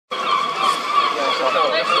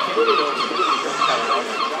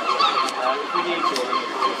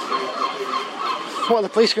What are the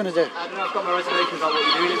police going to do? I don't know, I've got my reservations about what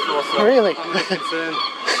you're doing it for, so really? I'm concerned.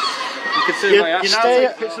 You concerned my ass. You now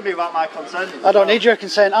take pictures of me without my consent. I don't need your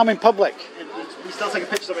consent, I'm in public. You still take a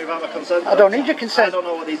picture of me without my consent. I don't need your consent. I don't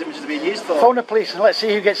know what these images are being used for. Phone the police and let's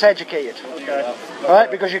see who gets educated. Okay. Alright,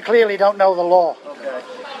 because you clearly don't know the law. Okay.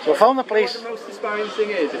 So phone the police. You know what the most inspiring thing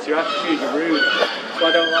is? It's your attitude, you're rude. So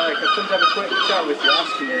I don't like. I've come to have a quick chat with you,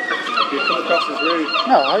 asking you if you come across as rude.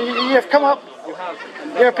 No, you've come up. You have.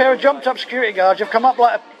 You're a pair of jumped up security guards. You've come up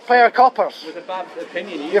like a pair of coppers. With a bad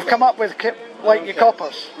opinion. You've come up with like your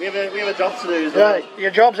coppers. We have a job to do as well. Right, your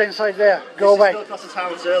job's inside there. Go away.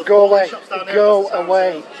 Go away. Go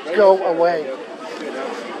away. Go away.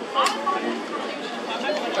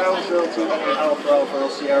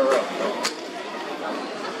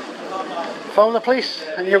 Phone the police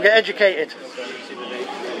and you'll get educated.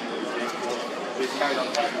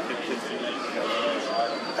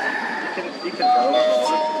 You can go.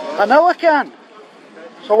 I know I can.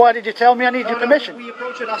 So why did you tell me I need your permission? We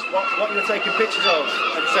approached and asked what you were taking pictures of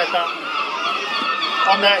and said that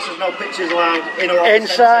on there it says no pictures allowed in or off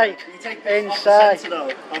Inside. The centre. You take Inside.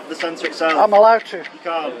 Off the centre itself. I'm allowed to. You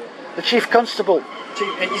can't. The Chief Constable.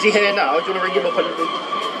 Is he here now? Do you want to ring him up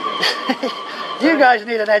and... You guys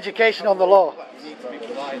need an education on the law. You need to be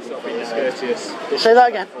polite and stop being discourteous. Say that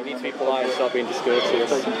again. You need to be polite and stop being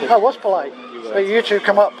discourteous. I was polite. But you two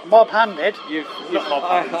come up mob-handed. You've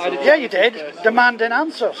mob-handed. Yeah, you did. Demanding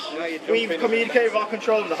answers. We've communicated with our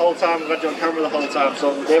controller the whole time. We've had you on camera the whole time,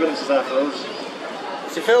 so the evidence is there for us.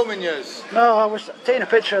 Is he filming yous? No, I was taking a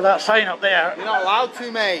picture of that sign up there. You're not allowed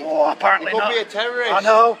to, mate. Oh, apparently you not. could be a terrorist. I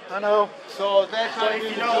know. So they're trying to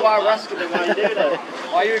you know why we're asking them why you're doing it.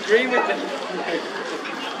 Why are you agreeing with them?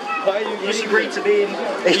 Why are you agreed to be in...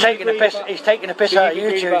 He's taking a piss. He's taking a piss out of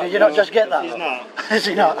YouTube. Did you not just get that? He's not. Is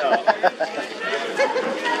he not?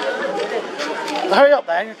 Hurry up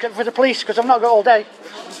then, for the police, because I've not got all day.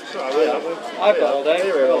 I've got all day.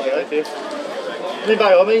 I mean,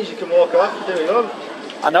 by all means, you can walk off and do it on.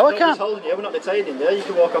 I know I Nobody's can. holding you, we're not detaining you. You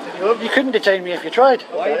can walk off if you want. You couldn't detain me if you tried.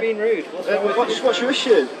 Why are you being rude? What's your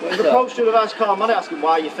issue? We've approached you with a nice calm manner asking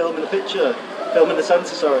why you're filming the picture. Filming the centre,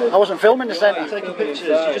 sorry. I wasn't filming the centre. Taking pictures.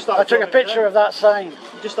 You just I took a picture of that sign.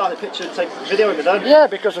 You just started a picture and take video of it then? Yeah,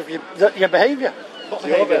 because of your behaviour. What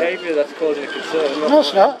Your behaviour that's causing a concern. No,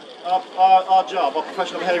 it's not. Our job, our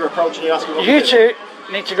professional behaviour approaching you asking what You two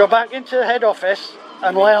need to go back into the head office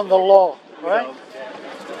and learn the law, right?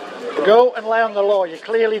 Go and learn the law. You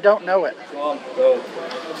clearly don't know it. Come on, go.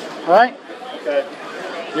 Right? Okay.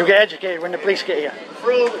 You'll get educated when the police get here.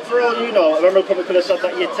 For all you know, a member of the public could have said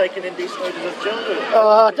that you're taking indecent images of children.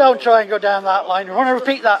 Don't try and go down that line. You want to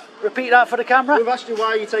repeat that? Repeat that for the camera? We've asked you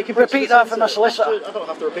why you're taking pictures. Repeat that for my solicitor. I don't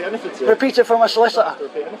have to repeat anything to you. Repeat it for my solicitor. I don't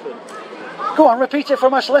have to repeat anything. Go on, repeat it for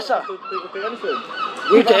my solicitor. I don't have to repeat anything.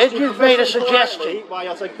 You did. You've made a suggestion. Why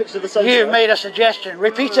you're taking pictures of the centre. You've made a suggestion.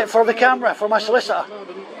 Repeat it for the camera, for my solicitor.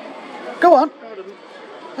 Go on.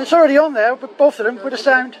 It's already on there, but both of them with a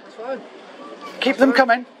sound. That's fine. Keep them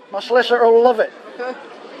coming. My solicitor will love it. Okay.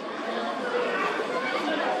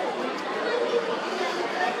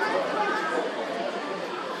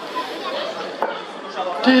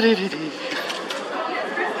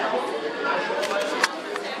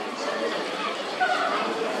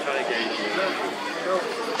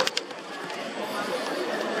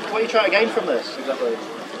 What are you trying to gain from this, exactly?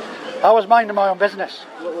 I was minding my own business.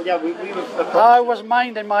 Well, yeah, we were I was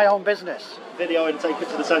minding my own business. video and take it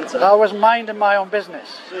to the centre. I was minding my own business.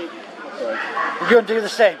 See? Okay. You're going to do the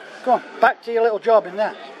same. Go on, back to your little job in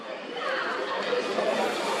there.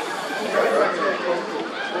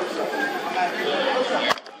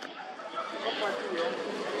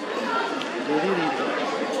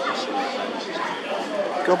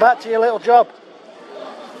 Go back to your little job.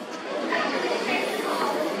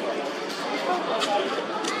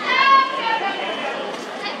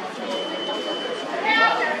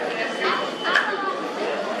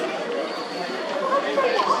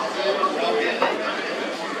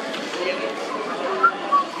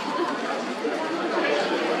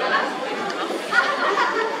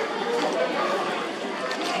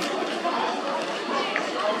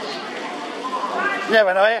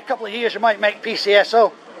 Never know, a couple of years you might make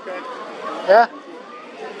PCSO. Okay. Yeah?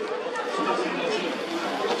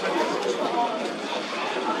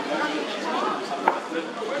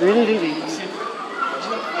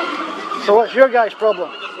 So what's your guys' problem?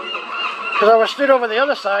 Because I was stood over the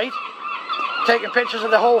other side, taking pictures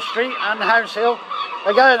of the whole street and House Hill.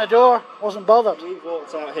 The guy on the door wasn't bothered. We've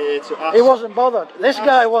walked out here to ask. He wasn't bothered. This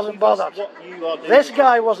guy wasn't bothered. What you are doing. This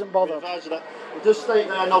guy wasn't bothered. We advise you that It does state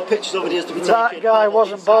there no pictures of videos to be taken. That guy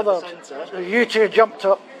wasn't inside the bothered. centre. So you two jumped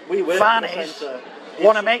up, We will. fannies,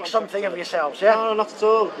 want to make something of yourselves, yeah? No, not at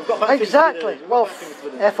all. We've got better Exactly. things to do. We've Well, got better things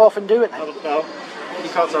to do. F off and do it I then. don't know. You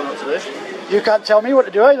can't tell not to do. You can't tell me what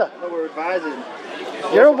to do either. No, we're advising.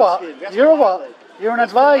 You're a We're what? asking. We ask You're a politely. what? You're an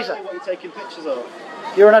advisor. What are you taking pictures of?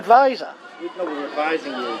 You're an advisor. No, we're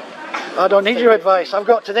advising you. I don't need your advice. I've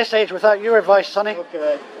got to this age without your advice, Sonny.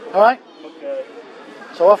 Okay. Alright? Okay.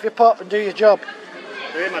 So off you pop and do your job.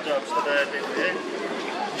 Doing my job, so they're doing it.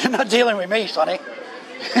 You're not dealing with me, Sonny.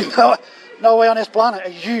 No way on this planet are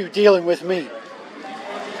you dealing with me.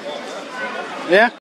 Yeah?